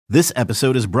This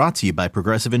episode is brought to you by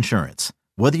Progressive Insurance.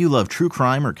 Whether you love true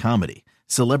crime or comedy,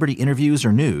 celebrity interviews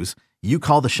or news, you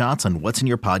call the shots on what's in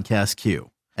your podcast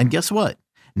queue. And guess what?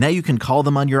 Now you can call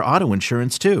them on your auto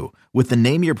insurance too with the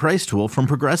Name Your Price tool from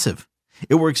Progressive.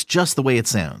 It works just the way it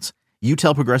sounds. You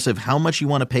tell Progressive how much you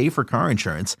want to pay for car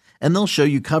insurance, and they'll show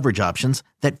you coverage options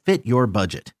that fit your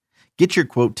budget. Get your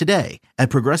quote today at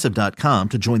Progressive.com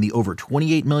to join the over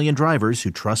 28 million drivers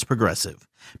who trust Progressive.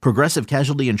 Progressive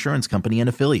Casualty Insurance Company and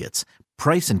Affiliates.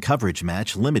 Price and coverage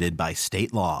match limited by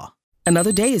state law.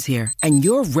 Another day is here, and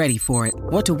you're ready for it.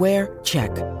 What to wear?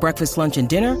 Check. Breakfast, lunch, and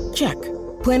dinner? Check.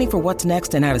 Planning for what's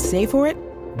next and how to save for it?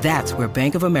 That's where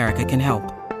Bank of America can help.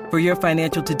 For your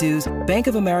financial to-dos, Bank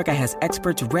of America has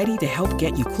experts ready to help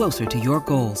get you closer to your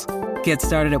goals. Get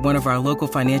started at one of our local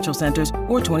financial centers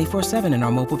or 24/7 in our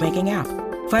mobile banking app.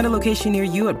 Find a location near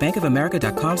you at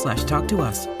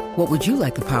bankofamerica.com/talktous. What would you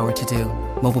like the power to do?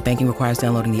 Mobile banking requires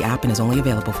downloading the app and is only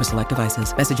available for select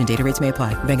devices. Message and data rates may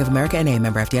apply. Bank of America N.A.,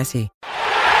 member FDIC.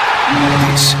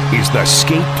 This is the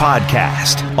Skate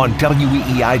Podcast on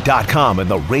WEEI.com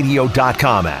and the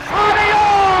radio.com app.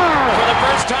 For the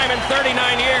first time in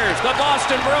 39 years, the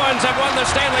Boston Bruins have won the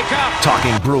Stanley Cup.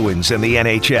 Talking Bruins and the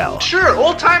NHL. Sure,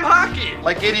 old-time hockey.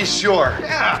 Like 80s shore.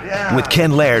 Yeah. With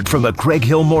Ken Laird from the Greg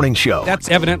Hill Morning Show. That's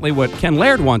evidently what Ken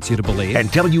Laird wants you to believe.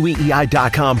 And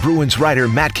WEEI.com Bruins writer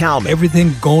Matt Kalman.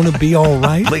 Everything gonna be all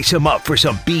right? Lace him up for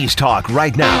some Bees talk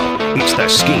right now. It's the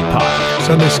Skate Pod.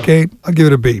 Sunday skate, I'll give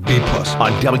it a B+.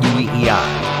 On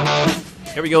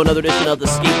WEEI. Here we go, another edition of the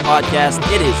Skate Podcast.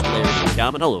 It is Laird and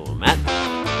Kalman. Hello, Matt.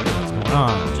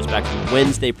 Just back from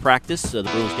Wednesday practice. The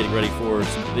Bruins getting ready for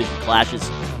some division clashes.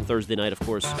 Thursday night, of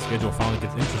course. Schedule finally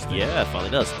gets interesting. Yeah, it finally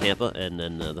does. Tampa and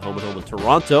then the home and home in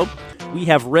Toronto. We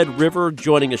have Red River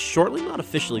joining us shortly. Not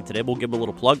officially today, but we'll give him a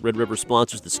little plug. Red River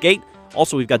sponsors the skate.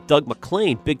 Also, we've got Doug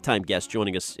MacLean, big-time guest,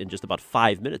 joining us in just about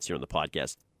 5 minutes here on the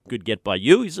podcast. Good get by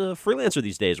you. He's a freelancer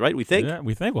these days, right? We think? Yeah,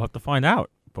 we think. We'll have to find out.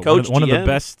 But Coach, one of GM.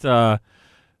 the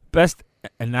best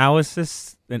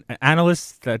analysis and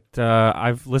analysts that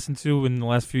I've listened to in the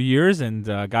last few years, and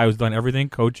a guy who's done everything,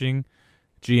 coaching,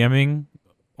 GMing,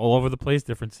 all over the place,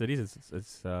 different cities.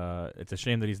 It's a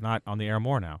shame that he's not on the air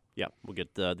more now. Yeah, we'll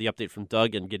get the update from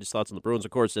Doug and get his thoughts on the Bruins,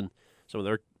 of course, and some of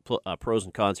their pros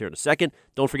and cons here in a second.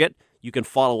 Don't forget, you can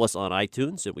follow us on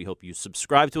iTunes, and we hope you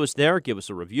subscribe to us there. Give us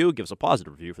a review. Give us a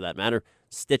positive review, for that matter.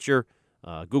 Stitcher,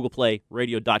 Google Play,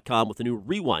 radio.com with the new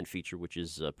Rewind feature, which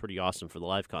is pretty awesome for the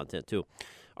live content, too.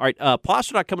 All right,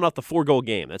 Pastrnak coming off the 4-goal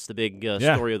game. That's the big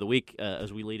story of the week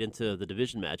as we lead into the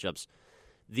division matchups.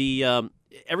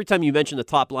 Every time you mention the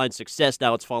top-line success,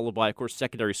 now it's followed by, of course,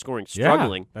 secondary scoring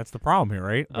struggling. Yeah, that's the problem here,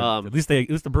 right? At least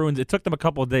the Bruins, it took them a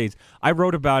couple of days. I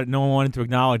wrote about it. No one wanted to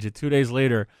acknowledge it. 2 days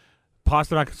later,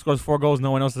 Pastrnak scores 4 goals.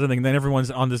 No one else does anything. And then everyone's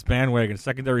on this bandwagon,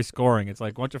 secondary scoring. It's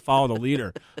like, why don't you follow the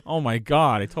leader? Oh, my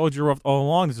God. I told you all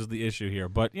along this was the issue here.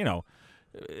 But,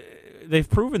 they've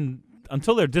proven,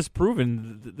 until they're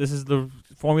disproven, this is the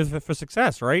formula for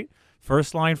success, right?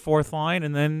 First line, fourth line,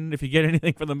 and then if you get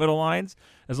anything from the middle lines,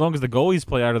 as long as the goalies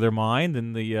play out of their mind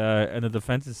and the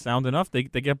defense is sound enough, they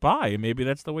get by. And maybe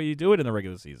that's the way you do it in the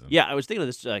regular season. Yeah, I was thinking of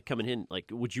this coming in. Like,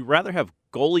 would you rather have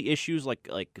goalie issues like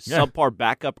subpar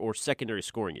backup or secondary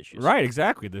scoring issues? Right,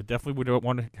 exactly. They definitely would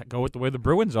want to go with the way the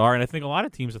Bruins are, and I think a lot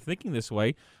of teams are thinking this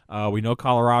way. We know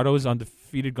Colorado is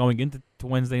undefeated going into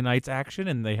Wednesday night's action,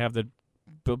 and they have the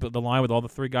line with all the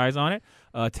 3 guys on it.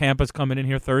 Tampa's coming in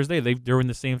here Thursday. They're doing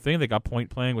the same thing. They got point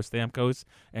playing with Stamkos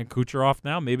and Kucherov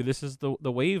now. Maybe this is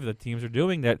the wave that teams are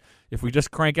doing, that if we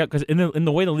just crank out, because in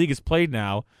the way the league is played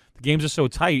now, the games are so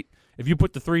tight. If you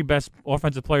put the 3 best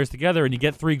offensive players together and you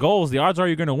get 3 goals, the odds are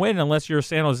you're going to win unless you're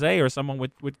San Jose or someone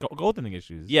with goaltending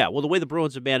issues. Yeah, well, the way the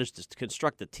Bruins have managed to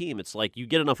construct the team, it's like you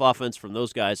get enough offense from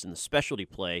those guys in the specialty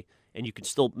play, and you can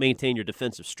still maintain your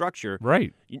defensive structure.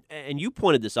 Right. And you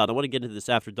pointed this out. I want to get into this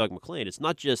after Doug MacLean. It's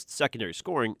not just secondary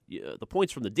scoring. The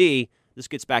points from the D, this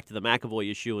gets back to the McAvoy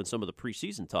issue and some of the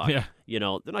preseason talk. Yeah. They're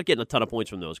not getting a ton of points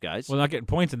from those guys. Well, they're not getting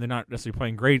points, and they're not necessarily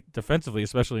playing great defensively,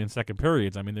 especially in second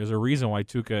periods. I mean, there's a reason why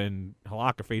Tuukka and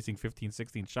Halak are facing 15,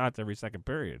 16 shots every second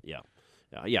period. Yeah.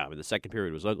 I mean, the second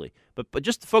period was ugly. But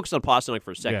just to focus on Pastrnak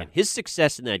for a second, his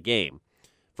success in that game,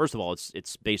 first of all,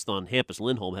 it's based on Hampus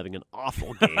Lindholm having an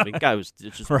awful game. The guy was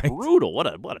just brutal. What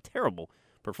a terrible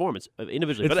performance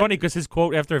individually. It's funny because his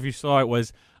quote after, if you saw it,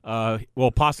 was,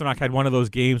 Pastrnak had one of those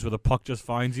games where the puck just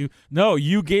finds you. No,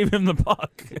 you gave him the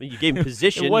puck. I mean, you gave him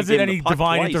position. It wasn't any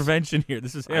divine twice. intervention here.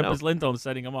 This is Hampus Lindholm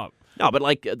setting him up. No, but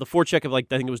the forecheck of I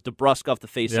think it was DeBrusk off the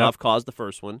face-off caused the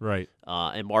first one. Right.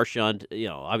 And Marchand,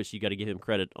 obviously you got to give him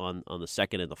credit on the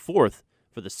second and the fourth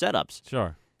for the setups.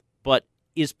 Sure. But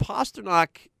is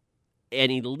Pastrnak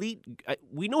an elite.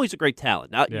 We know he's a great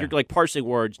talent. Now Yeah. you're like parsing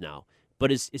words now,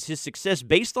 but is his success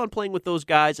based on playing with those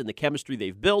guys and the chemistry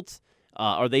they've built?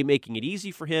 Are they making it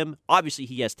easy for him? Obviously,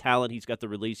 he has talent. He's got the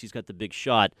release. He's got the big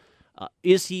shot.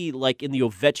 Is he like in the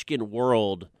Ovechkin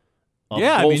world of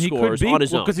goal he scorers could be, on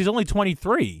his own? because he's only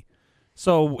 23.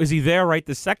 So is he there right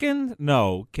this second?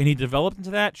 No. Can he develop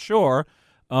into that? Sure.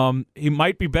 He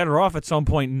might be better off at some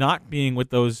point not being with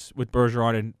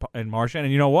Bergeron and Marchand.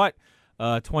 And you know what?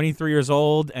 23 years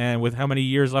old, and with how many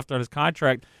years left on his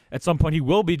contract, at some point he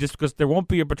will be, just because there won't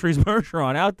be a Patrice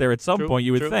Bergeron out there at some point,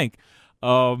 you would think.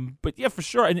 But yeah, for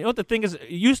sure. And you know what the thing is? It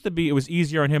used to be it was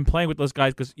easier on him playing with those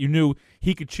guys because you knew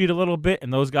he could cheat a little bit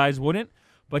and those guys wouldn't.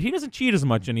 But he doesn't cheat as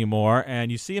much anymore, and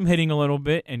you see him hitting a little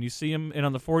bit, and you see him in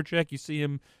on the forecheck, you see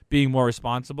him being more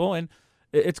responsible, and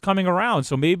it's coming around.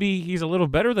 So maybe he's a little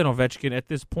better than Ovechkin at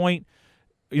this point,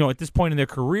 at this point in their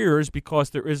careers, because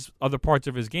there is other parts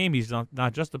of his game. He's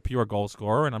not just a pure goal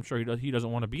scorer, and I'm sure he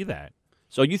doesn't want to be that.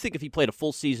 So you think if he played a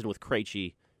full season with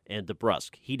Krejci and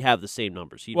DeBrusk, he'd have the same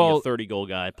numbers? He'd be a 30-goal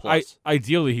guy plus.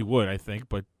 Ideally, he would, I think,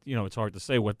 but it's hard to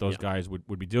say what those guys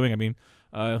would be doing. I mean,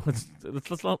 let's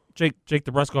let Jake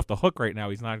DeBrusk off the hook right now.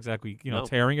 He's not exactly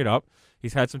tearing it up.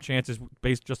 He's had some chances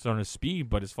based just on his speed,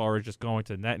 but as far as just going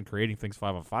to net and creating things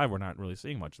 5-on-5, we're not really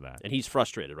seeing much of that. And he's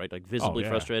frustrated, right? Like visibly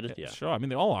frustrated. Yeah, sure. I mean,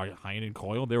 they all are. Heinen and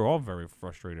Coyle, they're all very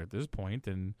frustrated at this point,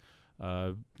 and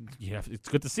it's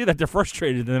good to see that they're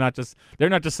frustrated. They're not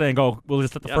just saying, "Oh, we'll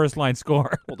just let the first line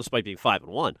score." Well, despite being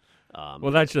 5-1.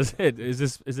 Well, that's just it. Is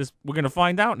this? We're going to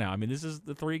find out now. I mean, this is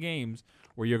the 3 games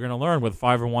where you're going to learn whether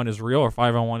 5-1 is real or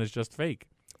 5-1 is just fake.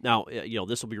 Now,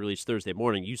 this will be released Thursday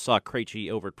morning. You saw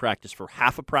Krejci over at practice for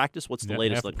half a practice. What's the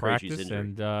latest on Krejci's injury?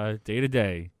 And day to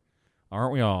day,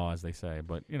 aren't we all, as they say?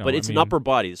 But but it's an upper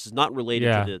body. This is not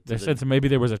related to the. They said maybe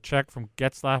there was a check from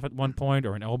Getzlaf at one point,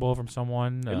 or an elbow from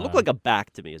someone. It looked like a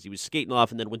back to me as he was skating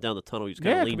off and then went down the tunnel. He was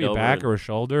kind of leaned over. It could be a back or a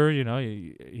shoulder.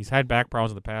 He's had back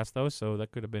problems in the past though, so that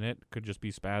could have been it. Could just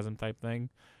be spasm type thing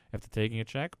after taking a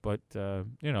check, but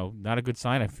not a good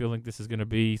sign. I feel like this is going to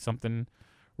be something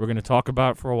we're going to talk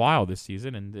about for a while this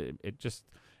season, and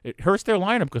it hurts their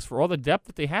lineup because for all the depth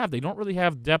that they have, they don't really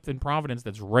have depth in Providence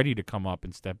that's ready to come up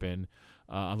and step in,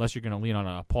 unless you're going to lean on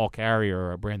a Paul Carey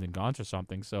or a Brandon Gaunce or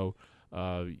something. So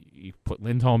you put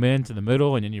Lindholm into the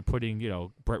middle, and then you're putting,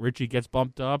 Brett Ritchie gets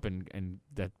bumped up, and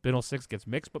that middle six gets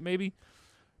mixed, but maybe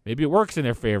it works in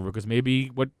their favor because maybe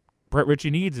what Brett Ritchie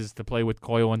needs is to play with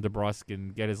Coyle and DeBrusk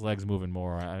and get his legs moving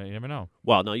more. You never know.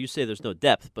 Well, now you say there's no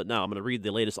depth, but now I'm going to read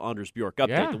the latest Anders Bjork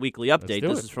update, the weekly update.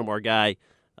 This is from our guy.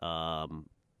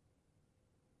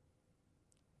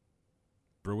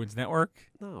 Bruins Network?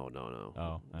 No.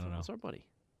 Oh, I don't know. It's our buddy.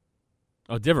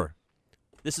 Oh, Diver.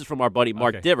 This is from our buddy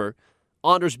Mark Diver.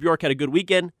 Anders Bjork had a good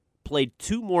weekend. Played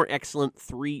 2 more excellent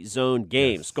 3-zone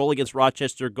games. Yes. Goal against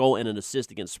Rochester, goal and an assist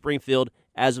against Springfield.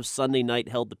 As of Sunday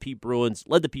night, led the P. Bruins,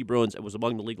 and was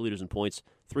among the league leaders in points.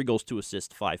 3 goals, 2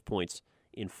 assists, 5 points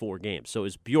in 4 games. So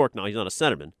is Bjork, now he's not a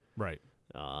centerman. Right.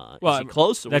 Is he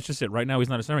close? That's just it. Right now he's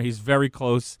not a centerman. He's very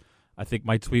close. I think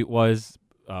my tweet was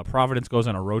Providence goes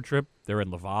on a road trip. They're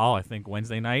in Laval, I think,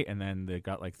 Wednesday night, and then they've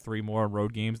got like 3 more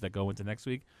road games that go into next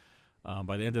week.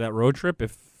 By the end of that road trip,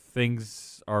 if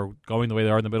things are going the way they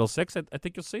are in the middle 6, I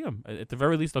think you'll see him. At the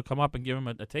very least, they'll come up and give him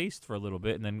a taste for a little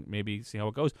bit, and then maybe see how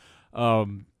it goes.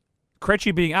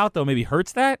 Krejci being out, though, maybe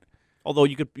hurts that. Although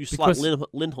you slot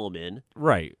Lindholm in,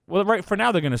 right? Well, right for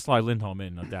now they're going to slide Lindholm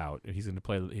in, no doubt. He's going to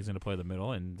play. He's going to play the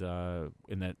middle and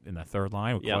in that third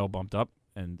line with Coyle bumped up.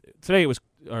 And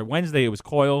Wednesday it was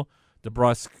Coyle,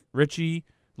 DeBrusk, Ritchie,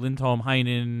 Lindholm,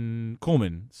 Heinen,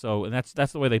 Kuhlman. So and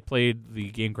that's the way they played the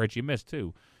game Krejci missed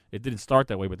too. It didn't start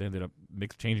that way, but they ended up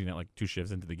changing that like 2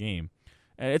 shifts into the game.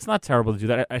 And it's not terrible to do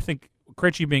that. I think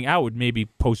Krejci being out would maybe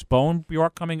postpone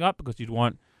Bjork coming up because you'd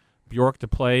want Bjork to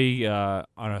play on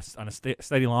a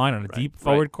steady line, on a deep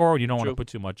forward core. You don't want to put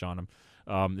too much on him.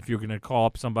 If you're going to call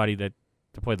up somebody to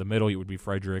play the middle, it would be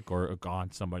Frederick or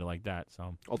Gaunt, somebody like that.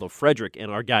 So, although Frederick and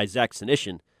our guy Zach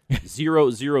Senyshyn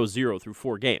 0-0-0 through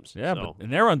 4 games. Yeah,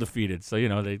 and they're undefeated, so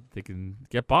they can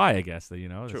get by. I guess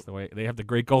that's the way they have the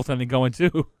great goaltending going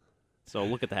too. So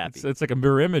look at the happy. It's like a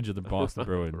mirror image of the Boston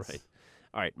Bruins. Right.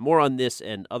 All right, more on this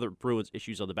and other Bruins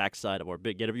issues on the backside of our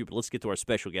big interview, but let's get to our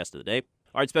special guest of the day.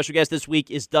 All right, special guest this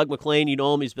week is Doug MacLean. You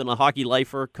know him. He's been a hockey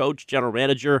lifer, coach, general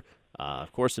manager,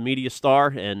 of course, a media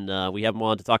star, and we have him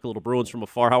on to talk a little Bruins from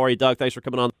afar. How are you, Doug? Thanks for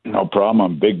coming on. No problem.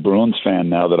 I'm a big Bruins fan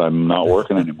now that I'm not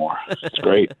working anymore. It's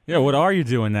great. Yeah, what are you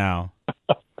doing now?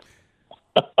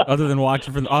 other than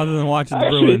watching the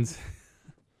Bruins?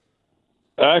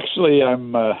 Actually,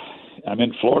 I'm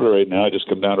in Florida right now. I just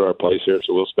come down to our place here,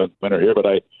 so we'll spend winter here.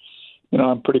 But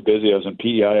I'm pretty busy. I was in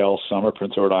PEI all summer,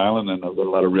 Prince Edward Island, and I've got a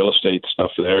lot of real estate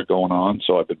stuff there going on.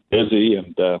 So I've been busy,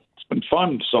 and it's been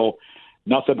fun. So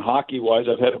nothing hockey-wise.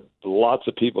 I've had lots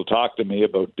of people talk to me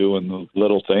about doing the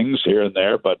little things here and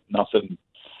there, but nothing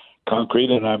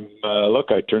concrete. And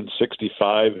I turned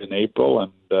 65 in April,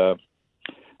 and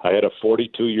I had a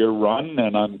 42-year run,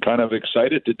 and I'm kind of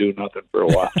excited to do nothing for a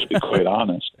while, to be quite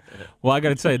honest. Well, I got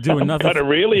to tell you, doing nothing. I'm kind of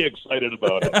really excited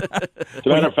about it. As a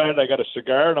matter of fact, I got a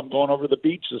cigar, and I'm going over to the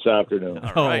beach this afternoon.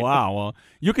 Oh, wow. Well,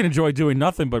 you can enjoy doing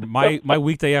nothing, but my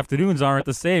weekday afternoons aren't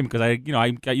the same because I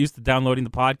got used to downloading the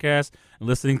podcast and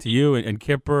listening to you and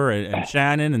Kipper and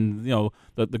Shannon and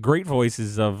the great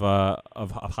voices of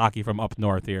hockey from up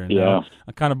north here. And,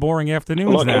 kind of boring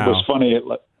afternoons now. It was funny.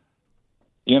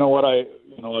 You know what? I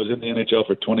was in the NHL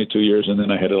for 22 years, and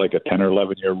then I had like a 10 or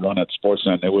 11-year run at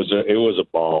Sportsnet. It was a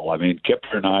ball. I mean,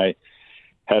 Kipper and I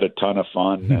had a ton of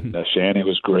fun, and Shanny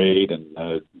was great,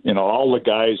 and all the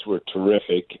guys were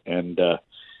terrific, and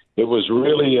it was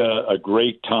really a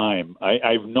great time.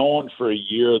 I've known for a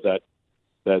year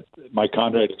that my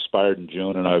contract expired in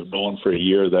June, and I've known for a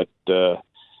year that the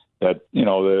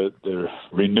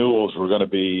renewals were going to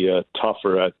be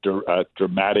tougher at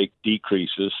dramatic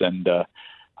decreases, and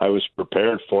I was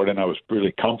prepared for it, and I was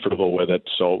really comfortable with it.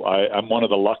 So I'm one of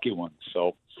the lucky ones.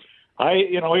 So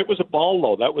it was a ball,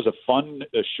 though. That was a fun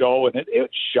show, and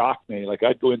it shocked me. Like,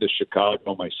 I'd go into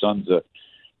Chicago. My son's an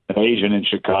Asian in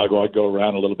Chicago. I'd go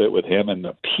around a little bit with him, and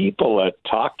the people that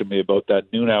talked to me about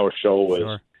that noon-hour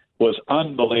show was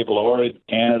unbelievable. Or in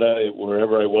Canada,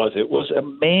 wherever I was, it was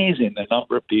amazing the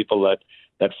number of people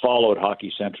that followed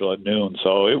Hockey Central at noon.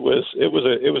 So it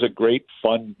was a great,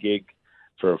 fun gig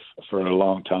for a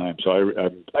long time. So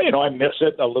I miss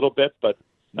it a little bit, but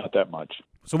not that much.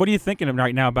 So what are you thinking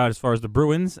right now about as far as the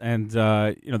Bruins and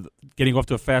getting off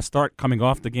to a fast start, coming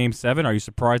off the Game 7? Are you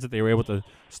surprised that they were able to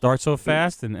start so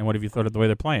fast? And what have you thought of the way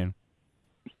they're playing?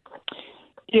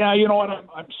 Yeah, you know what?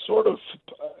 I'm sort of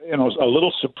a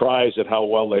little surprised at how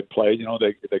well they played.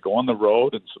 They go on the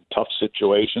road in some tough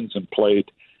situations and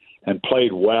played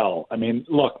well. I mean,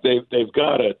 look, they've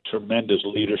got a tremendous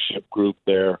leadership group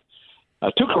there.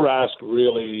 Tuukka Rask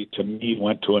really, to me,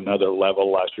 went to another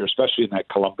level last year, especially in that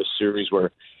Columbus series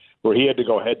where he had to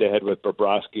go head-to-head with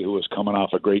Bobrovsky, who was coming off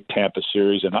a great Tampa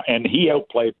series, and he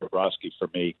outplayed Bobrovsky for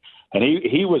me. And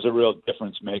he was a real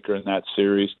difference maker in that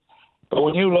series. But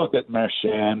when you look at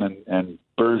Marchand and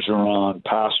Bergeron,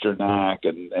 Pasternak,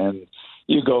 and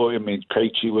you go, I mean,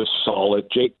 Krejci was solid.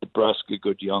 Jake DeBrusk, a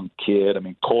good young kid. I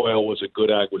mean, Coyle was a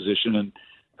good acquisition. And,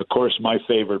 of course, my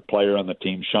favorite player on the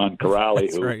team, Sean Corrali.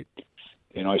 That's right.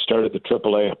 I started the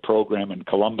AAA program in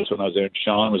Columbus when I was there. And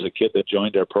Sean was a kid that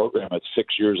joined our program at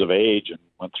 6 years of age and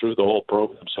went through the whole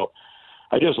program. So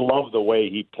I just love the way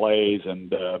he plays.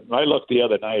 And I looked the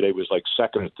other night, it was like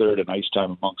second or third in ice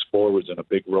time amongst forwards in a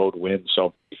big road win.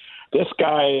 So this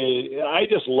guy, I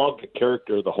just love the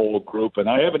character of the whole group. And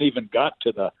I haven't even got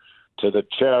to the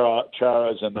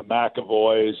Charas and the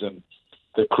McAvoys and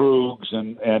the Krugs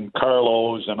and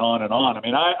Carlos and on and on. I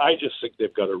mean, I just think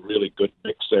they've got a really good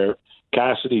mix there.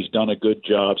 Cassidy's done a good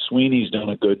job. Sweeney's done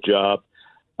a good job.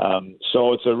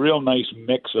 So it's a real nice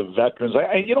mix of veterans.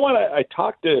 You know what? I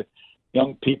talk to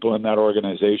young people in that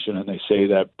organization, and they say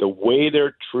that the way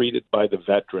they're treated by the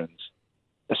veterans,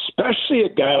 especially a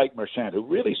guy like Marchand, who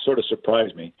really sort of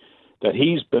surprised me, that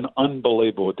he's been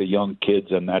unbelievable with the young kids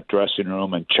in that dressing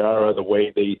room, and Chara,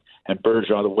 and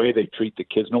Bergeron, the way they treat the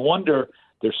kids. No wonder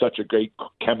there's such a great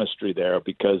chemistry there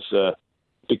because of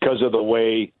the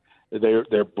way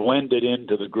they're blended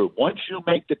into the group. Once you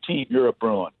make the team, you're a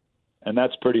Bruin, and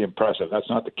that's pretty impressive. That's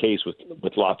not the case with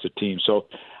lots of teams. So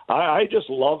I just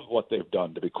love what they've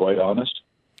done, to be quite honest.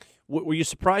 Were you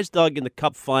surprised, Doug, in the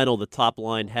Cup final the top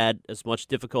line had as much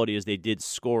difficulty as they did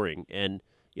scoring? And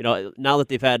now that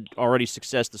they've had already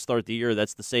success to start the year,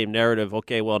 that's the same narrative.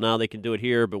 Okay, well, now they can do it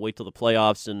here, but wait till the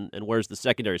playoffs, and where's the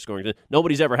secondary scoring?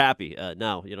 Nobody's ever happy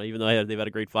now, even though they've had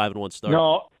a great 5-1 start.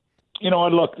 No.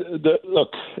 Look,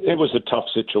 it was a tough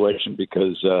situation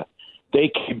because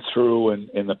they came through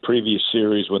in the previous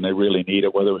series when they really needed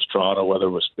it, whether it was Toronto, whether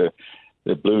it was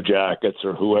the Blue Jackets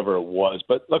or whoever it was.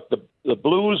 But look, the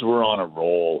Blues were on a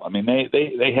roll. I mean,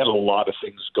 they had a lot of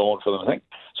things going for them.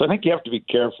 I think you have to be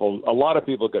careful. A lot of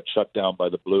people got shut down by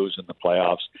the Blues in the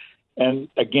playoffs. And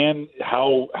again,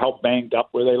 how banged up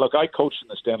were they? Look, I coached in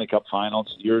the Stanley Cup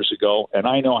Finals years ago, and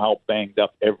I know how banged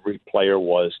up every player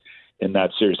was in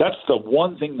that series. That's the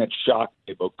one thing that shocked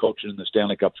me about coaching in the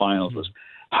Stanley Cup Finals was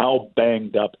how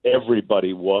banged up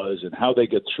everybody was and how they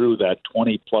get through that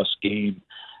 20-plus game,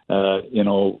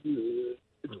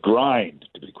 grind,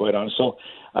 to be quite honest. So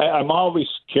I'm always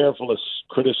careful to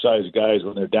criticize guys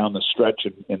when they're down the stretch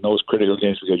in those critical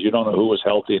games because you don't know who was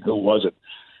healthy and who wasn't.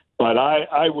 But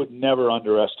I would never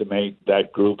underestimate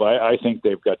that group. I think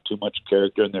they've got too much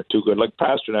character and they're too good. Like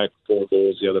Pasternak, 4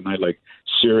 goals the other night. Like,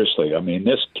 seriously, I mean,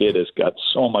 this kid has got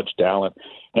so much talent.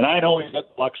 And I know he's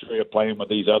got the luxury of playing with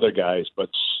these other guys, but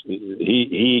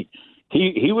he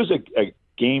was a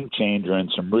game changer in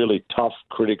some really tough,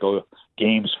 critical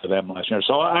games for them last year.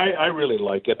 So I really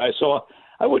like it.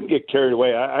 I wouldn't get carried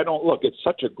away. I don't look. It's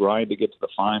such a grind to get to the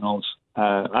finals.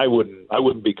 I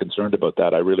wouldn't be concerned about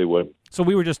that. I really wouldn't. So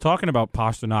we were just talking about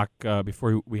Pasternak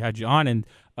before we had you on, and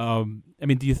I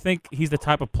mean, do you think he's the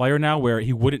type of player now where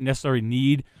he wouldn't necessarily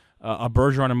need a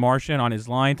Bergeron and Marchand on his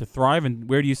line to thrive? And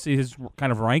where do you see his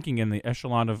kind of ranking in the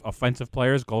echelon of offensive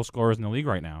players, goal scorers in the league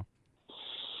right now?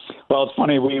 Well, it's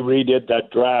funny. We redid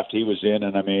that draft he was in,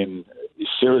 and I mean,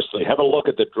 seriously, have a look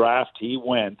at the draft he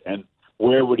went, and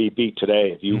where would he be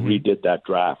today if you redid that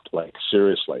draft? Like,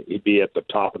 seriously, he'd be at the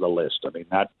top of the list. I mean,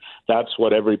 that's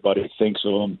what everybody thinks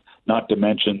of him, not to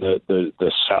mention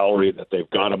the salary that they've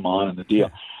got him on and the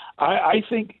deal. I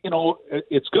think,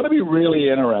 it's going to be really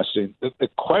interesting. The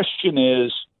question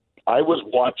is, I was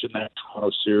watching that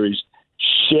Toronto series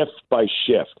shift by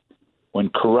shift. When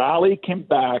Corrali came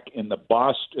back in the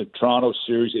Boston-Toronto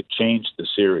series, it changed the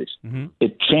series.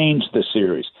 It changed the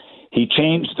series. He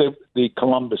changed the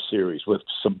Columbus series with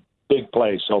some big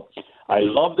plays. So I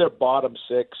love their bottom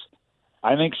 6.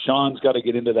 I think Sean's got to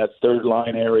get into that third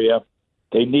line area.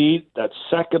 They need that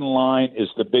second line is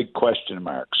the big question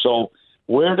mark. So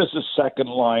where does the second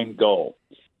line go?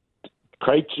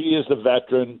 Krejci is the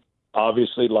veteran.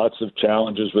 Obviously, lots of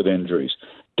challenges with injuries.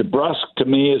 DeBrusque, to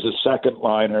me, is a second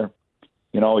liner.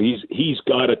 He's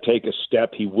got to take a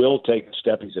step. He will take a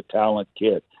step. He's a talent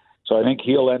kid. So I think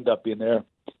he'll end up in there.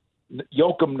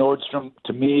 Joachim Nordstrom,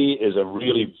 to me, is a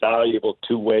really valuable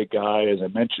two-way guy. As I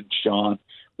mentioned, Sean,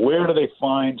 where do they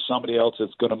find somebody else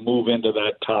that's going to move into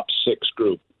that top 6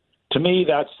 group? To me,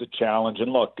 that's the challenge.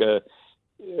 And look,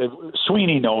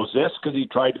 Sweeney knows this because he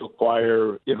tried to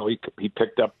acquire, he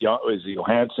picked up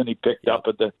Johansson. He picked up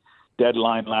at the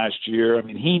deadline last year. I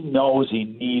mean, he knows he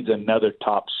needs another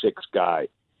top 6 guy,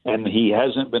 and he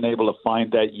hasn't been able to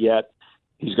find that yet.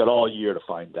 He's got all year to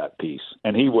find that piece,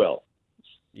 and he will.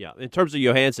 Yeah, in terms of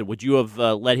Johansson, would you have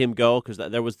let him go? Because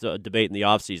there was a debate in the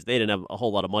offseason. They didn't have a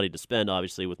whole lot of money to spend,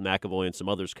 obviously, with McAvoy and some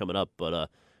others coming up. But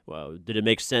did it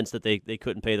make sense that they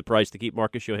couldn't pay the price to keep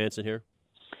Marcus Johansson here?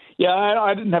 Yeah,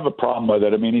 I didn't have a problem with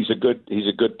it. I mean, he's a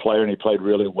good player, and he played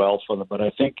really well for them. But I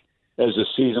think as the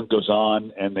season goes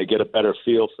on and they get a better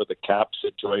feel for the cap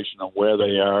situation and where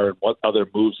they are and what other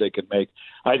moves they can make,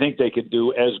 I think they can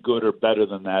do as good or better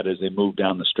than that as they move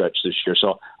down the stretch this year.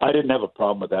 So I didn't have a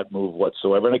problem with that move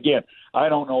whatsoever. And again, I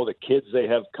don't know the kids they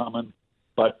have coming,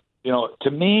 but,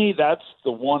 to me, that's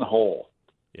the one hole.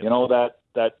 Yep.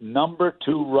 That number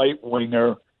 2 right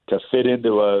winger to fit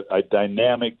into a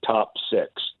dynamic top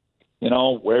 6.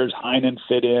 Where's Heinen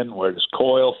fit in? Where does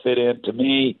Coyle fit in? To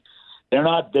me, they're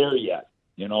not there yet.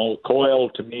 Coyle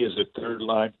to me is a 3rd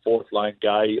line, 4th line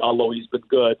guy, although he's been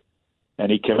good. And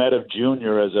he came out of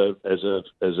junior as a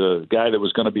guy that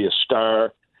was going to be a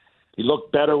star. He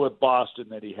looked better with Boston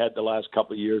than he had the last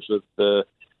couple of years with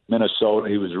Minnesota.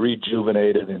 He was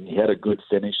rejuvenated and he had a good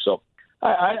finish. So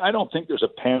I don't think there's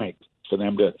a panic for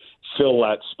them to fill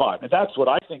that spot. And that's what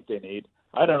I think they need.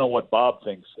 I don't know what Bob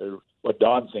thinks or what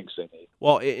Don thinks they need.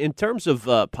 Well, in terms of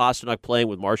Pasternak playing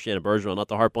with Marchand and Bergeron, not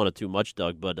to harp on it too much,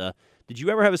 Doug, but did you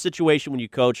ever have a situation when you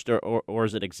coached or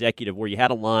as an executive where you had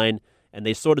a line and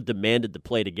they sort of demanded to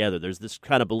play together? There's this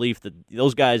kind of belief that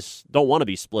those guys don't want to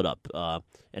be split up,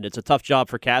 and it's a tough job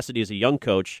for Cassidy as a young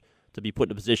coach to be put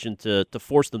in a position to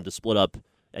force them to split up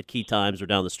at key times or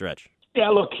down the stretch. Yeah,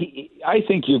 look, I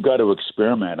think you've got to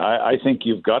experiment. I think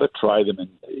you've got to try them.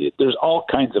 And there's all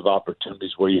kinds of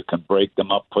opportunities where you can break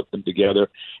them up, put them together.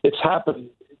 It's happened,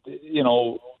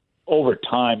 over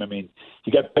time. I mean,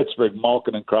 you got Pittsburgh,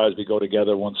 Malkin and Crosby go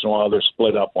together once in a while. They're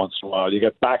split up once in a while. You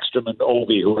got Backstrom and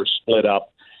Ovi who are split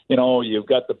up. You've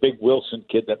got the big Wilson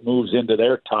kid that moves into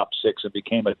their top 6 and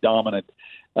became a dominant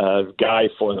guy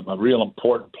for them, a real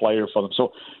important player for them.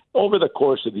 So over the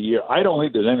course of the year, I don't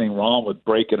think there's anything wrong with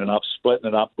breaking it up, splitting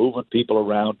it up, moving people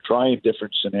around, trying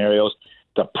different scenarios.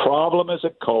 The problem as a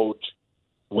coach,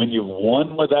 when you've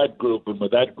won with that group and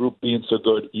with that group being so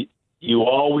good, you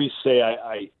always say,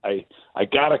 I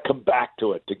got to come back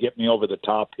to it to get me over the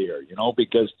top here,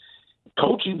 because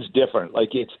coaching's different. Like,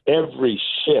 it's every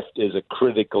shift is a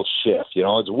critical shift.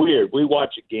 It's weird. We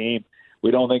watch a game,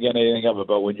 we don't think anything of it,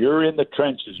 but when you're in the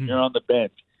trenches and you're on the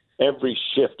bench, every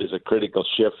shift is a critical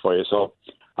shift for you. So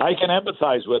I can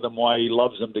empathize with him why he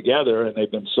loves them together, and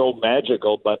they've been so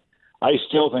magical. But I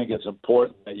still think it's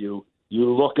important that you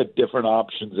look at different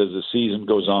options as the season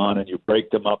goes on, and you break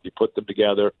them up, you put them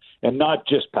together, and not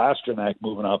just Pasternak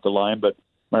moving out the line, but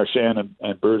Marchand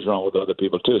and Bergeron with other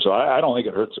people too. So I don't think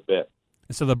it hurts a bit.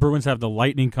 So the Bruins have the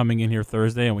Lightning coming in here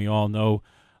Thursday, and we all know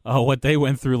what they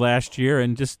went through last year.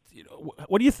 And just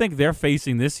what do you think they're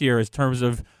facing this year in terms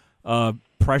of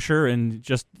pressure and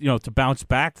just to bounce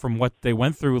back from what they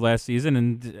went through last season?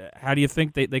 And how do you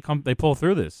think they pull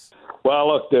through this?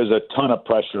 Well, look, there's a ton of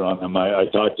pressure on them. I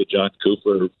talked to John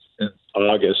Cooper in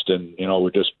August, and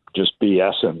we're just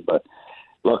BSing. But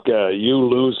look, you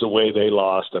lose the way they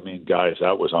lost. I mean, guys,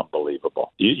 that was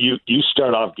unbelievable. You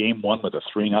start off game one with a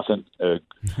 3-0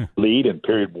 lead in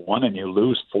period one, and you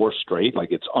lose 4 straight.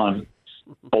 Like, it's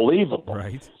unbelievable.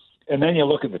 Right. And then you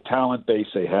look at the talent base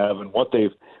they have and what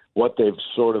they've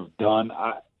sort of done.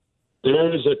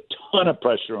 There's a ton of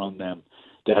pressure on them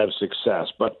to have success.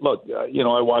 But look,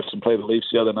 I watched them play the Leafs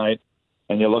the other night,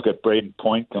 and you look at Braden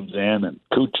Point comes in, and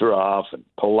Kucherov, and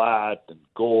Palat, and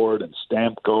Gord, and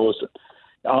Stamkos,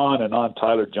 and on.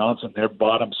 Tyler Johnson, their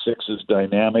bottom six is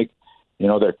dynamic.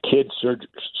 Their kid,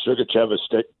 Sergachev, is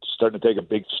starting to take a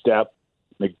big step.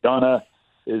 McDonough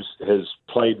has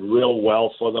played real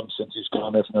well for them since he's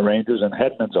gone there from the Rangers, and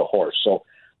Hedman's a horse. So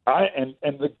and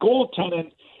the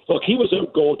goaltending, look, he was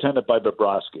out goaltended by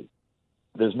Bobrovsky.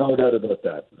 There's no doubt about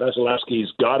that.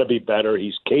 Vasilevsky's got to be better.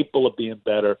 He's capable of being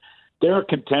better. They're a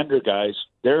contender, guys.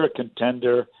 They're a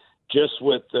contender just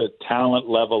with the talent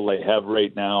level they have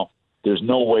right now. There's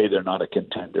no way they're not a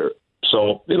contender.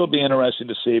 So it'll be interesting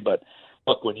to see. But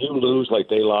look, when you lose like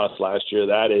they lost last year,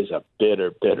 that is a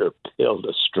bitter, bitter pill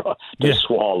to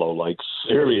swallow. Like,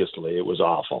 seriously, it was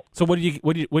awful. So what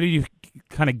do you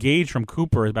kind of gauge from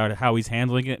Cooper about how he's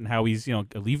handling it and how he's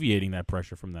alleviating that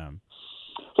pressure from them?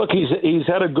 Look, he's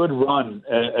had a good run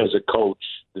as a coach.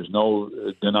 There's no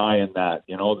denying that.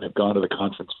 They've gone to the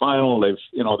conference final. They've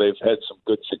had some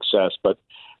good success. But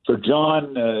for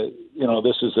John,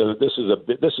 this is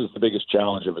the biggest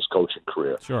challenge of his coaching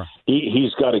career. Sure,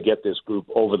 he's got to get this group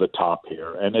over the top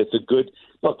here, and it's a good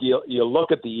look. You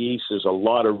look at the East. There's a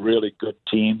lot of really good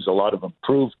teams, a lot of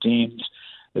improved teams.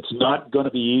 It's not going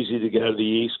to be easy to get out of the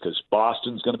East because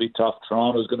Boston's going to be tough.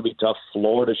 Toronto's going to be tough.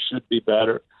 Florida should be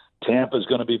better. Tampa's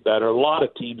going to be better. A lot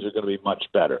of teams are going to be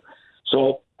much better.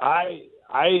 So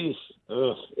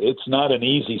it's not an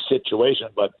easy situation,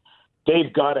 but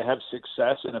they've got to have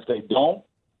success, and if they don't,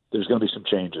 there's going to be some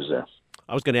changes there.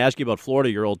 I was going to ask you about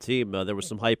Florida, your old team. There was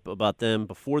some hype about them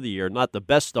before the year. Not the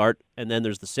best start, and then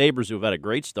there's the Sabres who have had a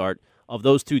great start. Of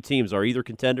those two teams, are either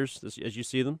contenders as you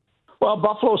see them? Well,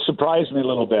 Buffalo surprised me a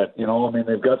little bit.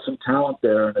 They've got some talent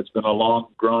there, and it's been a long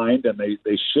grind, and they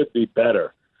should be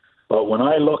better. But when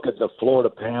I look at the Florida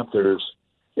Panthers,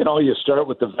 you start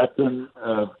with the veteran,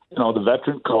 the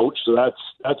veteran coach. So that's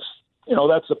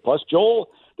a plus. Joel,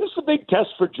 this is a big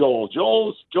test for Joel.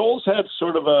 Joel's had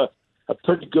sort of a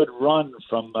pretty good run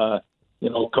from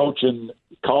coaching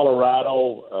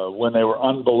Colorado when they were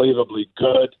unbelievably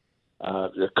good.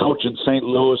 They're coaching St.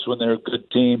 Louis when they're a good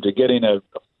team, to getting a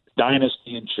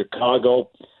dynasty in Chicago.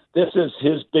 This is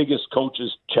his biggest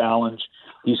coach's challenge.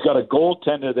 He's got a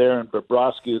goaltender there in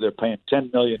Bobrovsky they're paying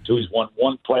 $10 million to. He's won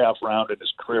one playoff round in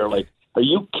his career. Like, are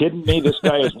you kidding me? This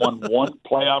guy has won one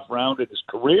playoff round in his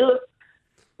career?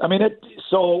 I mean,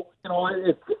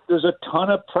 there's a ton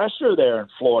of pressure there in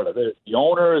Florida. The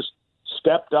owner has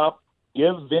stepped up.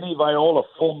 Give Vinny Viola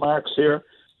full marks here.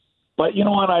 But you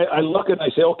know what? I look at it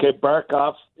and I say, okay,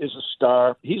 Barkov is a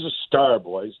star. He's a star,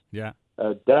 boys. Yeah.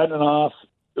 Dadonov,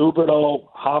 Huberdeau,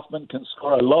 Hoffman can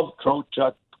score. I love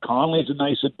Trocheck. Conley's a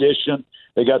nice addition.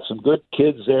 They got some good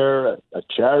kids there.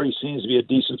 Achari seems to be a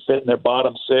decent fit in their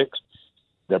bottom six.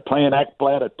 They're playing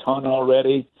Ekblad a ton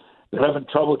already. They're having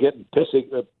trouble getting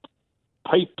Piesic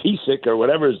or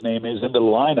whatever his name is into the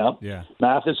lineup. Yeah.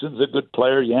 Matheson's a good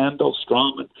player. Yandel,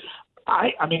 Stroman.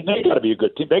 I mean, they got to be a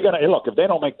good team. Look, if they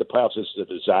don't make the playoffs, this is a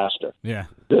disaster. Yeah.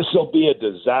 This will be a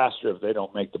disaster if they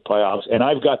don't make the playoffs, and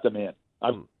I've got them in.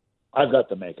 I've got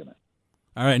them making it.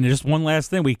 All right, and just one last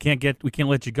thing, we can't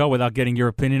let you go without getting your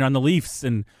opinion on the Leafs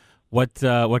and what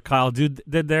Kyle did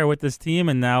there with this team,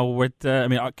 and now what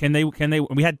can they?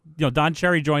 We had Don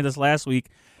Cherry joined us last week.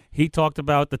 He talked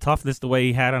about the toughness the way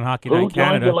he had on Hockey Night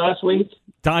Canada. Who joined you last week?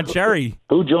 Don Cherry.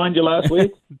 Who joined you last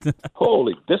week?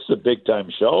 Holy, this is a big time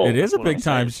show. It is a big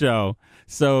time show.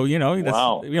 So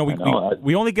wow.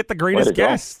 We only get the greatest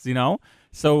guests.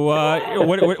 So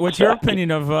what's your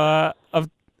opinion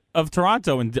of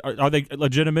Toronto, and are they a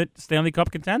legitimate Stanley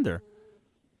Cup contender?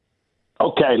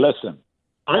 Okay, listen.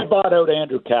 I bought out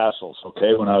Andrew Castles,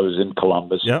 when I was in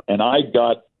Columbus, yep. And I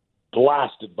got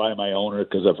blasted by my owner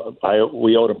because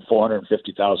we owed him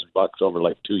 $450,000 over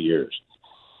like 2 years.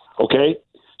 Okay,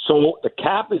 so the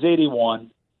cap is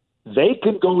 81. They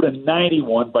can go to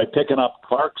 91 by picking up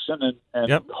Clarkson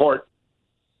and Hort.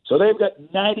 So they've got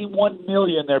 $91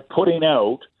 million they're putting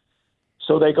out.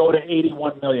 So they go to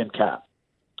 $81 million cap.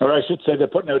 Or I should say they're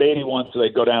putting out 81, so they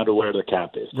go down to where the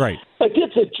cap is. Right. Like,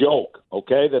 it's a joke,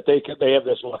 okay, that they have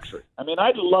this luxury. I mean,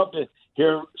 I'd love to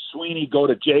hear Sweeney go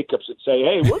to Jacobs and say,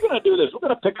 "Hey, we're going to do this. We're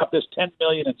going to pick up this $10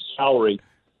 million in salary,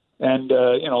 and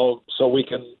so we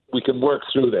can work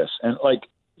through this." And like,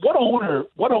 what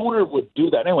owner would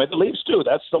do that? Anyway, the Leafs do.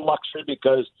 That's the luxury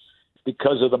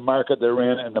because of the market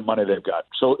they're in and the money they've got.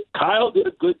 So Kyle did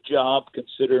a good job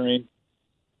considering,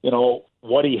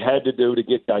 what he had to do to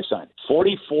get guys signed.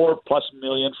 $44+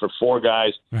 million for 4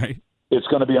 guys. Right. It's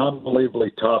going to be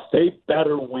unbelievably tough. They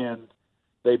better win.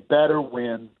 They better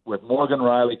win with Morgan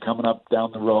Riley coming up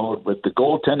down the road, with the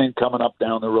goaltending coming up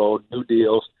down the road, new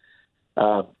deals.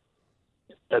 I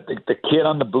think the kid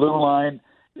on the blue line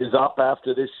is up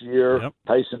after this year, Yep.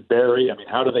 Tyson Berry. I mean,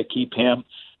 how do they keep him?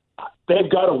 They've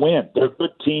got to win. They're a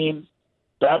good team.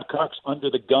 Babcock's under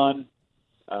the gun.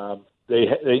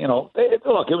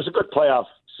 Look, it was a good playoff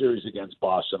series against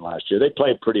Boston last year. They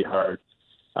played pretty hard.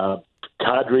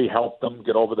 Kadri helped them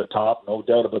get over the top, no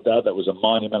doubt about that. That was a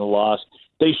monumental loss.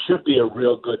 They should be a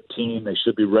real good team. They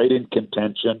should be right in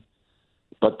contention.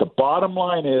 But the bottom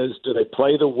line is, do they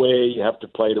play the way you have to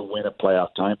play to win at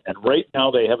playoff time? And right now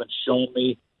they haven't shown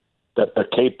me that they're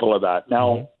capable of that.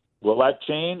 Now, will that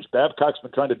change? Babcock's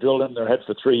been trying to drill it in their head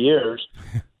for 3 years.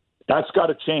 That's got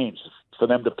to change for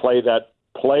them to play that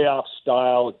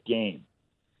playoff-style game.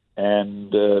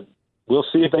 And we'll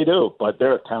see if they do. But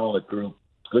they're a talented group.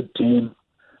 Good team.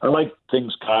 I like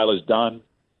things Kyle has done.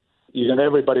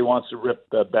 Everybody wants to rip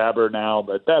Babber now,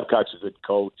 but Babcock's a good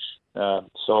coach.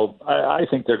 So I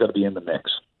think they're going to be in the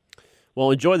mix.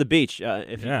 Well, enjoy the beach.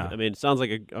 It sounds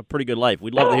like a pretty good life.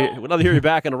 We'd love to hear you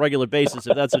back on a regular basis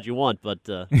if that's what you want. But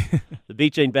the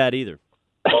beach ain't bad either.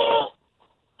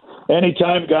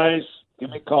 Anytime, guys. Give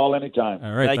me a call anytime.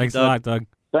 All right. Thanks a lot, Doug.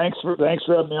 Thanks for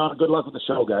having me on. Good luck with the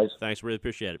show, guys. Thanks. Really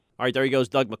appreciate it. All right, there he goes,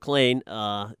 Doug MacLean.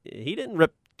 He didn't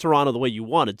rip Toronto the way you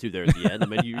wanted to there at the end. I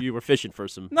mean, you were fishing for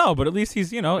some. No, but at least he's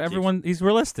he's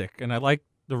realistic, and I like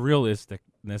the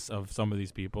realisticness of some of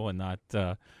these people, and not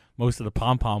most of the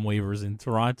pom-pom wavers in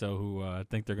Toronto who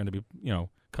think they're going to be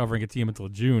covering a team until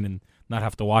June and not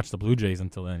have to watch the Blue Jays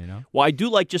until then. Well, I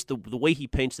do like just the way he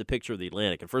paints the picture of the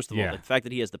Atlantic, and first of all, the fact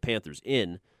that he has the Panthers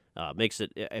in makes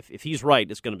it. If he's right,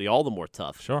 it's going to be all the more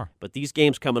tough. Sure. But these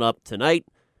games coming up tonight,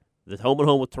 the home and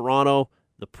home with Toronto.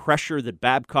 The pressure that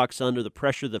Babcock's under, the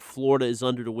pressure that Florida is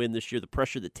under to win this year, the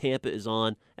pressure that Tampa is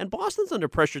on, and Boston's under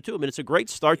pressure too. I mean, it's a great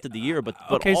start to the year, but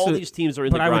these teams are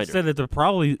in the grinder. But I would say that they're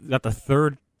probably got the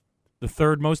third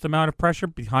most amount of pressure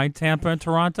behind Tampa and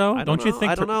Toronto. I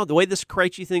don't know. The way this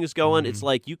Krejci thing is going, it's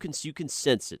like you can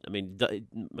sense it. I mean,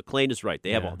 MacLean is right.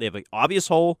 They have an obvious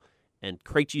hole, and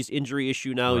Krejci's injury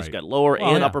issue now. Right. He's got lower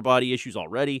and upper body issues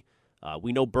already.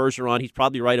 We know Bergeron. He's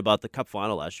probably right about the Cup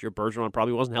final last year. Bergeron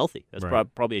probably wasn't healthy. That's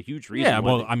probably a huge reason. Yeah,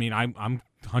 well, I mean, I'm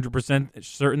 100%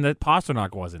 certain that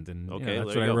Pasternak wasn't, and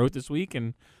that's what I wrote this week.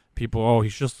 And people, he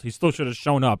still should have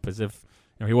shown up as if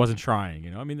he wasn't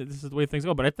trying. I mean, this is the way things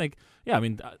go. But I think,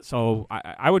 so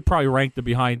I would probably rank the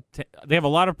behind. They have a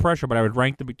lot of pressure, but I would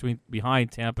rank the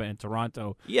behind Tampa and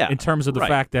Toronto. Yeah, in terms of the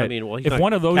fact that if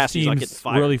one of those teams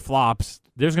really flops,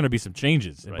 there's going to be some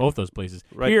changes in both those places.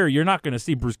 Right. Here, you're not going to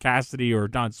see Bruce Cassidy or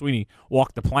Don Sweeney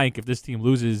walk the plank if this team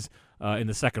loses in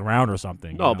the second round or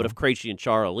something. No, but if Krejci and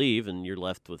Chara leave and you're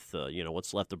left with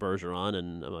what's left of Bergeron,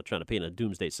 and I'm not trying to paint a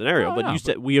doomsday scenario, you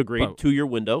said we agreed 2-year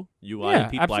window.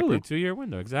 And Pete absolutely, Blackburn. 2-year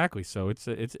window, exactly. So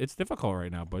it's difficult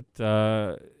right now, but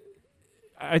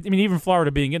I mean, even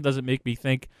Florida being in doesn't make me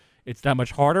think it's that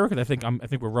much harder, because I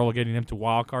think we're relegating them to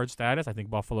wild card status. I think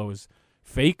Buffalo is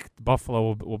fake.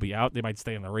 Buffalo will be out. They might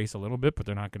stay in the race a little bit, but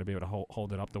they're not going to be able to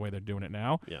hold it up the way they're doing it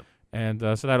now. Yeah. And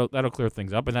so that'll clear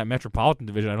things up. In that Metropolitan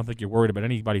Division, I don't think you're worried about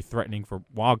anybody threatening for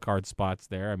wild card spots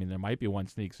there. I mean, there might be one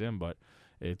sneaks in, but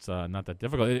it's not that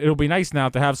difficult. It'll be nice now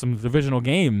to have some divisional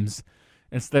games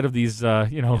instead of these,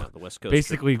 the West Coast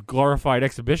basically glorified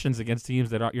exhibitions against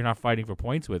teams that you're not fighting for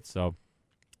points with. So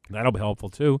that'll be helpful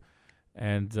too.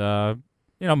 And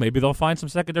maybe they'll find some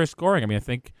secondary scoring. I mean, I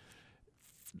think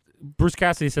Bruce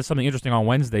Cassidy said something interesting on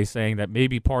Wednesday, saying that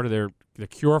maybe part of the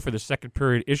cure for the second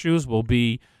period issues will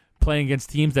be playing against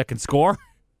teams that can score,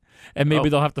 and maybe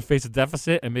they'll have to face a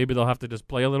deficit, and maybe they'll have to just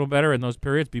play a little better in those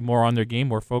periods, be more on their game,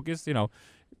 more focused.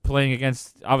 Playing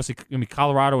against, obviously,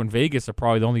 Colorado and Vegas are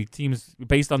probably the only teams,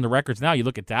 based on the records now. You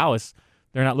look at Dallas,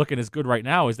 they're not looking as good right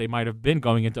now as they might have been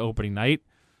going into opening night.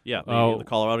 Yeah, in the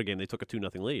Colorado game, they took a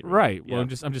 2-0 lead. Right. Yeah. Well,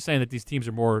 I'm just saying that these teams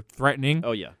are more threatening.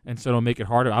 Oh, yeah. And so it'll make it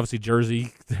harder. Obviously,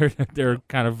 Jersey, they're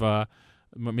kind of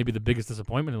maybe the biggest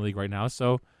disappointment in the league right now.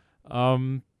 So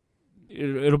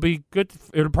it'll be good.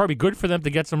 It'll probably be good for them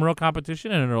to get some real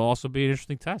competition, and it'll also be an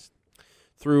interesting test.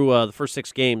 Through the first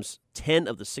 6 games, 10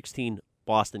 of the 16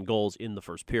 Boston goals in the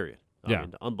first period. I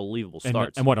mean, unbelievable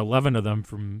starts. And 11 of them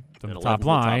from the top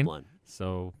line.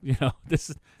 So,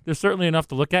 there's certainly enough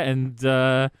to look at. And,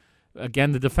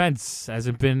 again, the defense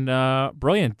hasn't been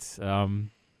brilliant. The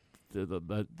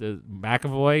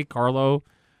McAvoy, Carlo,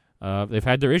 they've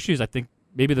had their issues. I think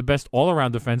maybe the best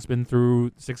all-around defenseman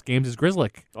through 6 games is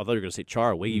Grzelcyk. I thought you were going to say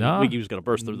Chara. Wiggy was going to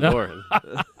burst through the door.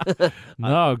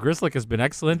 No, Grzelcyk has been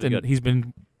excellent, and he's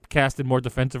been cast in more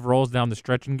defensive roles down the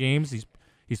stretch in games.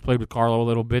 He's played with Carlo a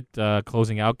little bit,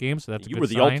 closing out games, so that's a good sign. You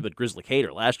were the ultimate Grzelcyk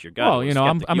hater last year, God.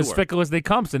 Well, I'm as fickle as they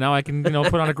come, so now I can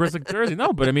put on a Grzelcyk jersey.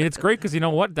 No, but I mean it's great because you know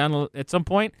what? At some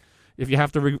point, if you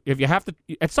have to,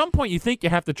 at some point you think you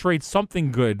have to trade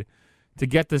something good to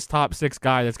get this top 6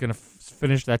 guy that's going to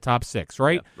finish that top 6,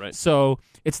 right? Yeah, right. So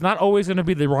it's not always going to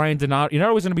be the Ryan Donato. You're not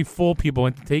always going to be fool people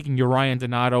into taking your Ryan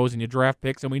Donatos and your draft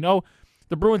picks, and we know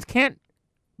the Bruins can't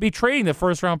be trading the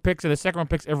first-round picks and the second-round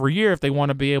picks every year if they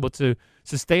want to be able to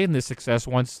sustain this success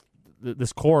once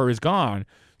this core is gone.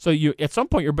 So at some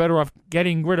point you're better off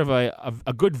getting rid of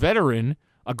a good veteran,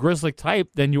 a Grzelcyk type,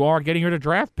 than you are getting rid of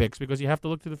draft picks because you have to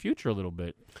look to the future a little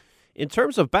bit. In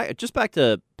terms of back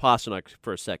to Pastrnak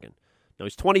for a second. Now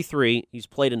he's 23. He's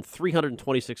played in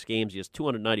 326 games. He has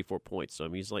 294 points. So I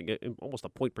mean, he's like almost a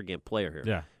point-per-game player here.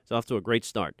 Yeah. He's off to a great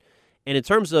start. And in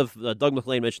terms of Doug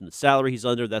MacLean mentioned the salary he's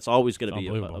under, that's always going to be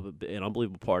an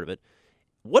unbelievable part of it.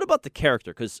 What about the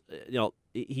character? Because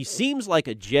he seems like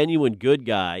a genuine good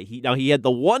guy. He had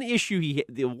the one issue,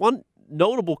 the one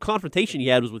notable confrontation he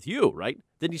had was with you, right?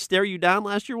 Didn't he stare you down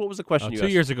last year? What was the question you asked?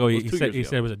 2 years ago, he said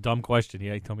it was a dumb question.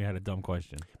 He told me I had a dumb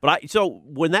question. So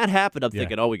when that happened, I'm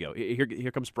thinking, oh, we go.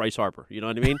 Here comes Bryce Harper. You know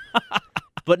what I mean?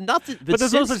 But nothing. But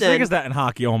there's no such thing as that in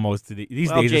hockey almost these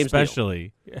days, James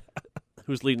especially.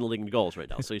 Who's leading the league in goals right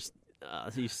now? So he's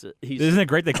Isn't it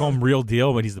great they call him Real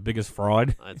Deal when he's the biggest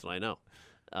fraud? That's what I know.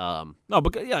 No,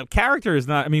 but character is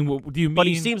not. I mean, what do you mean? But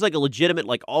he seems like a legitimate,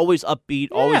 like always upbeat,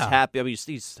 always happy. I mean,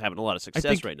 he's having a lot of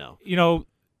success right now.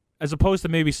 As opposed to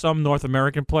maybe some North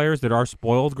American players that are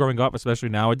spoiled growing up, especially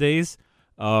nowadays.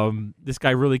 This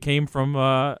guy really came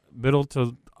from middle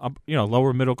to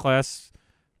lower middle class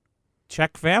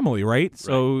Czech family, right?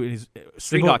 So he's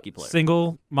hockey player,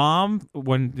 single mom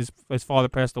when his father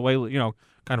passed away.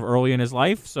 Kind of early in his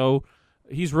life. So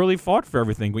he's really fought for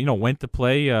everything. Went to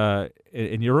play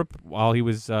in Europe while he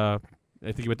was. I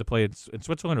think he went to play in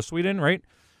Switzerland or Sweden, right?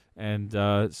 And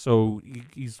so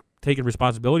he's taking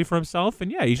responsibility for himself.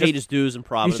 And he's paid his dues in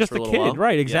Providence. He's just for a kid, while.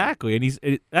 Right? Exactly. Yeah.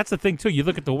 And that's the thing too. You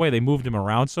look at the way they moved him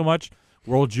around so much.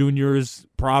 World Juniors,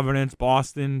 Providence,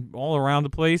 Boston, all around the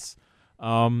place.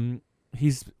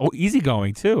 He's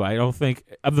easygoing too. I don't think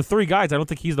of the 3 guys. I don't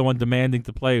think he's the one demanding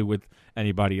to play with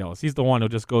anybody else. He's the one who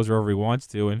just goes wherever he wants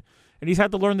to, and he's had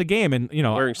to learn the game. And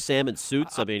wearing salmon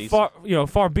suits. I mean, he's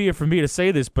far be it from me to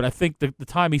say this, but I think the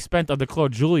time he spent under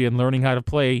Claude Julien learning how to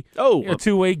play a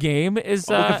two-way game is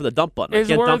looking for the dump button.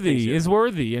 Is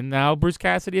worthy. And now Bruce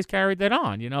Cassidy has carried that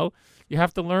on. You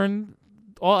have to learn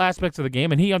all aspects of the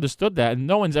game, and he understood that. And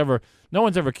no one's ever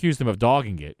accused him of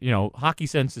dogging it. Hockey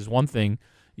sense is one thing.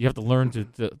 You have to learn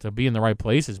to be in the right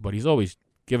places, but he's always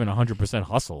given 100%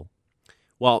 hustle.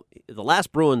 Well, the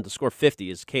last Bruin to score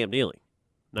 50 is Cam Neely,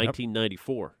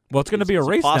 1994. Well, it's going to be a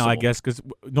race now, I guess, because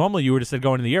normally you would have said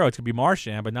going in the Euro, it's going to be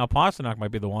Marchand, but now Pastrnak might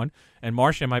be the one, and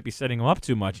Marchand might be setting him up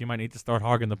too much. He might need to start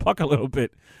hogging the puck a little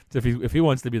bit if he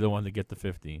wants to be the one to get the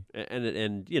 50.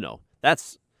 And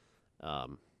that's...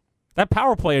 that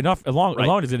power play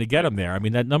alone is going to get him there. I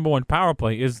mean, that number 1 power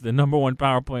play is the number 1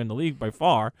 power play in the league by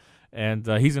far. And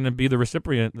he's going to be the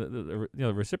recipient,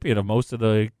 the recipient of most of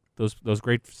those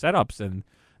great setups. And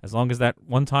as long as that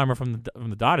one-timer from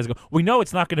the dot is going, we know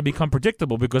it's not going to become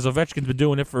predictable because Ovechkin's been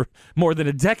doing it for more than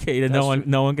a decade, and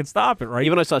no one can stop it, right?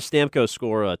 Even I saw Stamkos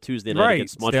score Tuesday night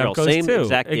against Montreal. Stamkos Same too.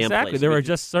 exact exactly. place. There are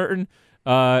just certain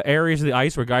areas of the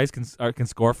ice where guys can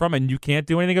score from, and you can't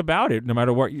do anything about it, no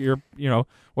matter what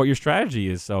your strategy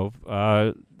is. So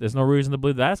there's no reason to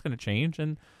believe that's going to change.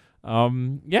 And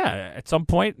at some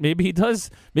point, maybe he does.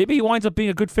 Maybe he winds up being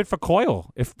a good fit for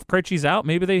Coyle. If Krejci's out,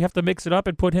 maybe they have to mix it up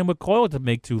and put him with Coyle to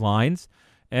make 2 lines,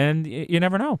 and you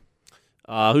never know.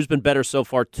 Who's been better so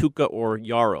far, Tuukka or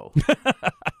Yarrow?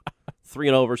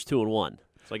 3-0 versus 2-1.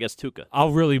 So I guess Tuca.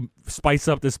 I'll really spice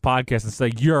up this podcast and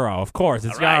say Euro. Of course,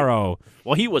 it's Euro.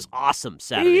 Well, he was awesome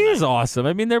Saturday night. He is awesome.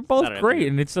 I mean, they're both Saturday great,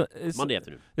 afternoon. and it's Monday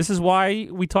afternoon. This is why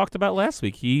we talked about last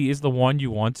week. He is the one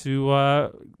you want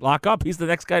to lock up. He's the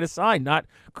next guy to sign, not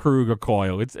Krug or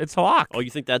Coyle. It's Halak. Oh, you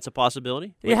think that's a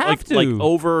possibility? You have to. Like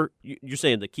over, you're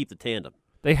saying to keep the tandem.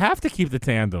 They have to keep the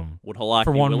tandem. Would Halak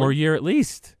for be one willing? more year at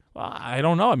least? I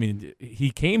don't know. I mean, he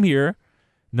came here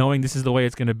knowing this is the way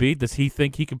it's going to be. Does he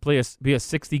think he can be a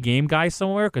 60-game guy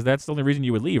somewhere? Because that's the only reason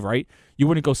you would leave, right? You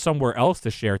wouldn't go somewhere else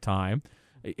to share time.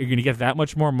 You're going to get that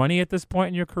much more money at this point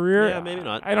in your career? Yeah, maybe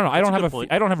not. I don't know. I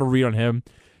don't have a read on him.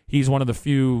 He's one of the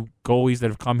few goalies that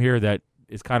have come here that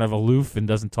is kind of aloof and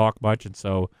doesn't talk much, and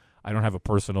so I don't have a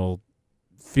personal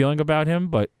feeling about him,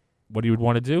 but what he would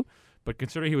want to do. But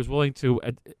considering he was willing to,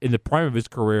 in the prime of his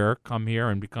career, come here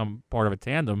and become part of a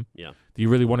tandem, do you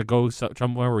really want to go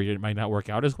somewhere where it might not work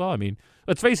out as well? I mean,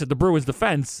 let's face it, the Bruins'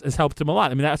 defense has helped him a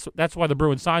lot. I mean, that's why the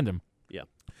Bruins signed him. Yeah.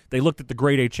 They looked at the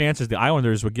grade A chances the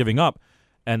Islanders were giving up,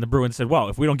 and the Bruins said, well,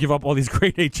 if we don't give up all these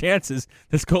grade A chances,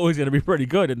 this goalie's going to be pretty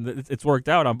good, and it's worked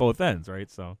out on both ends, right?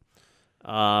 So,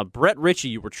 Brett Ritchie,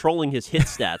 you were trolling his hit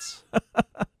stats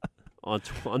on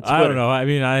Twitter. I don't know. I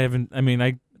mean,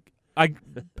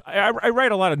 I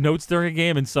write a lot of notes during a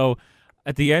game, and so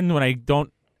at the end when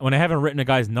I haven't written a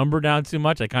guy's number down too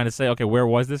much, I kind of say, okay, where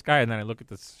was this guy? And then I look at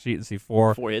the sheet and see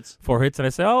four hits, and I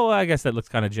say, oh, well, I guess that looks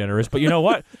kind of generous. But you know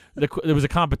what? There was a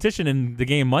competition in the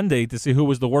game Monday to see who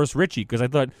was the worst Ritchie, because I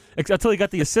thought until he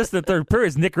got the assist in the third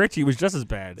period, Nick Ritchie was just as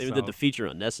bad. They even did the feature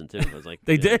on Nesson too. I was like,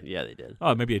 they did? Yeah, they did.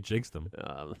 Oh, maybe it jinxed them.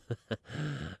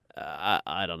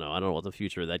 I don't know. I don't know what the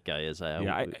future of that guy is.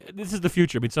 This is the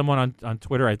future. I mean, someone on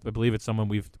Twitter, I believe it's someone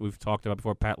we've talked about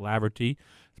before, Pat Laverty,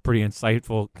 pretty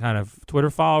insightful kind of Twitter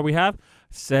follower we have,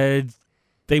 said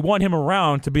they want him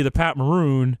around to be the Pat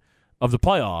Maroon of the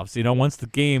playoffs. You know, once the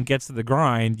game gets to the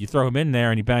grind, you throw him in there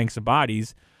and he bangs some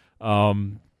bodies.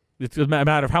 It's a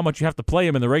matter of how much you have to play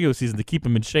him in the regular season to keep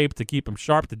him in shape, to keep him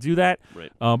sharp, to do that.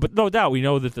 Right. But no doubt, we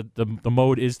know that the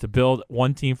mode is to build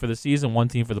one team for the season, one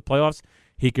team for the playoffs.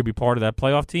 He could be part of that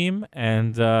playoff team,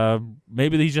 and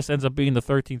maybe he just ends up being the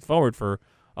 13th forward for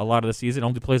a lot of the season.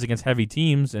 Only plays against heavy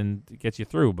teams and gets you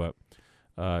through. But,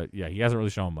 he hasn't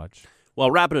really shown much. Well,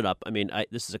 wrapping it up, I mean,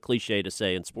 this is a cliche to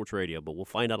say in sports radio, but we'll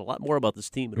find out a lot more about this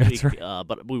team in a week. Right.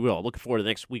 But we will. Looking forward to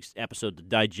next week's episode to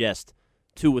digest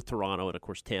two with Toronto and, of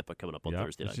course, Tampa coming up on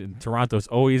Thursday night. Toronto's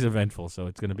always eventful, so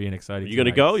it's going to be an exciting Are you going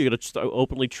to go? You're going to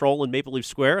openly troll in Maple Leaf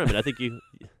Square? I mean, I think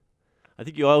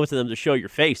you owe it to them to show your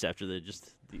face after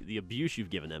the abuse you've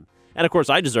given them. And, of course,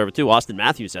 I deserve it, too. Austin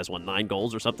Matthews has 9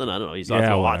 goals or something. I don't know. He's off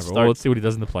to a hot start. Well, let's see what he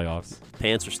does in the playoffs.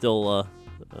 Pants are still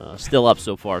up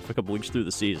so far for a couple weeks through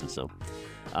the season. So,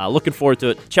 looking forward to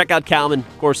it. Check out Kalman,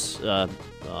 of course,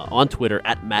 on Twitter,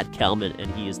 @Matt Kalman, and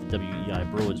he is the WEI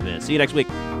Bruins man. See you next week.